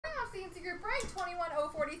CNC group break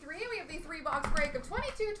 21043. We have the 3-box break of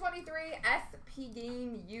 2223 SP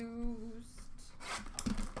game used.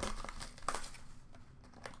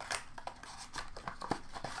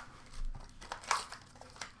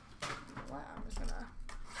 Well, I'm just gonna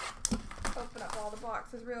open up all the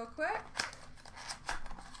boxes real quick.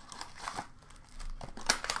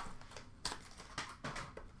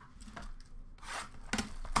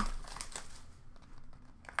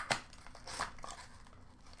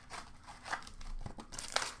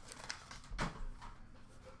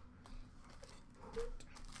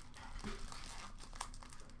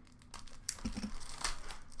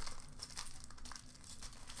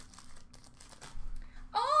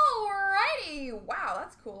 Wow,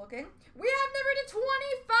 that's cool looking. We have number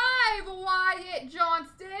 /25, Wyatt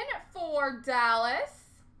Johnston for Dallas.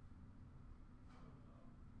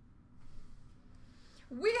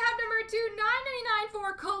 We have number /299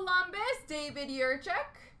 for Columbus, David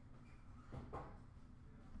Yurchuk.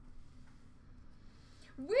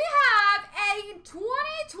 We have a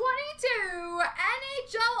 2022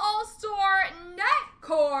 NHL All-Star net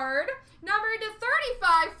card, number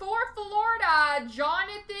 /35 for Florida,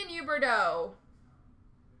 Jonathan Huberdeau.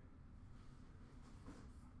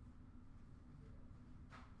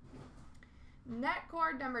 Net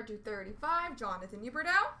card number /235, Jonathan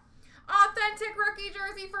Huberdeau. Authentic rookie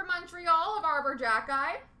jersey for Montreal of Arbor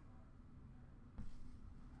Jacki.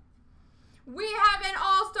 We have an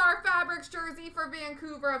All-Star Fabrics jersey for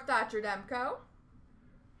Vancouver of Thatcher Demko.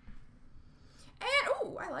 And,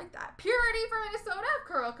 ooh, I like that. Purity for Minnesota of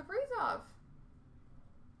Kirill Kaprizov.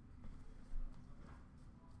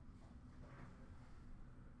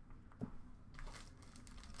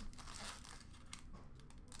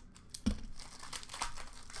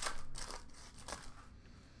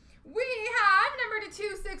 We have number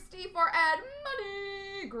 /260 for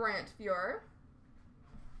Edmonton, Grant Fuhr.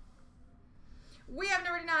 We have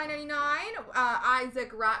number /999,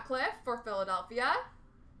 Isaac Ratcliffe for Philadelphia.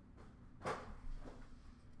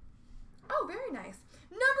 Oh, very nice.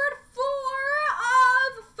 Numbered 4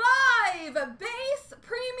 of 5, base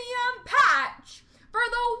premium patch for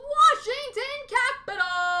the Washington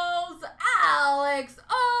Capitals, Alex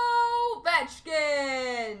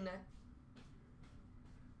Ovechkin.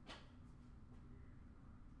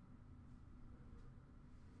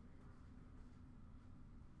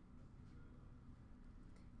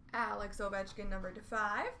 Alex Ovechkin, number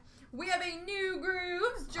 /5. We have a New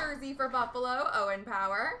Grooves jersey for Buffalo, Owen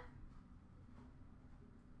Power.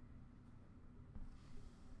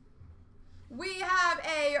 We have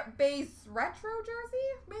a base retro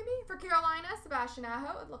jersey, maybe, for Carolina, Sebastian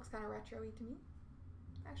Aho. It looks kind of retro-y to me.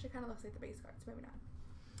 Actually, kind of looks like the base cards, maybe not.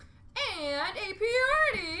 And a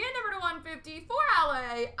purity, number /150 for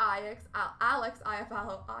LA, Alex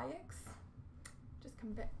Iafallo Ajax. Just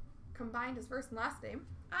combined his first and last name.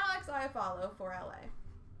 Alex Iafallo for LA.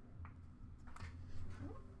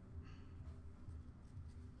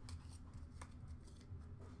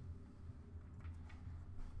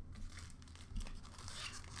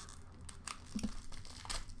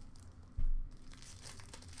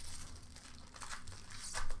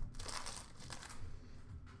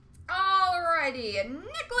 Alrighty,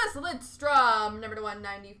 Nicholas Lidstrom, number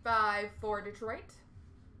 /195 for Detroit.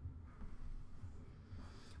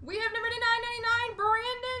 We have number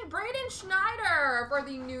 /999, Braden Schneider for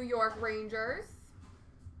the New York Rangers.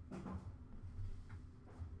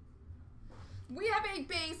 We have a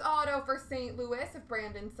base auto for St. Louis of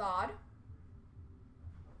Brandon Saad.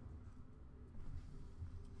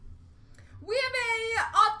 We have a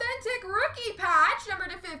authentic rookie patch, number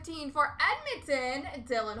 /15 for Edmonton,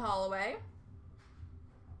 Dylan Holloway.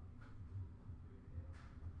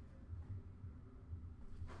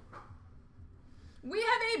 We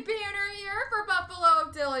have a banner here for Buffalo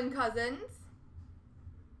of Dylan Cousins.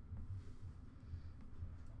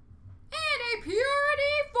 And a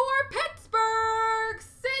purity for Pittsburgh,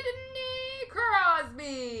 Sidney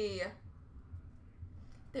Crosby.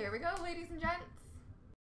 There we go, ladies and gents.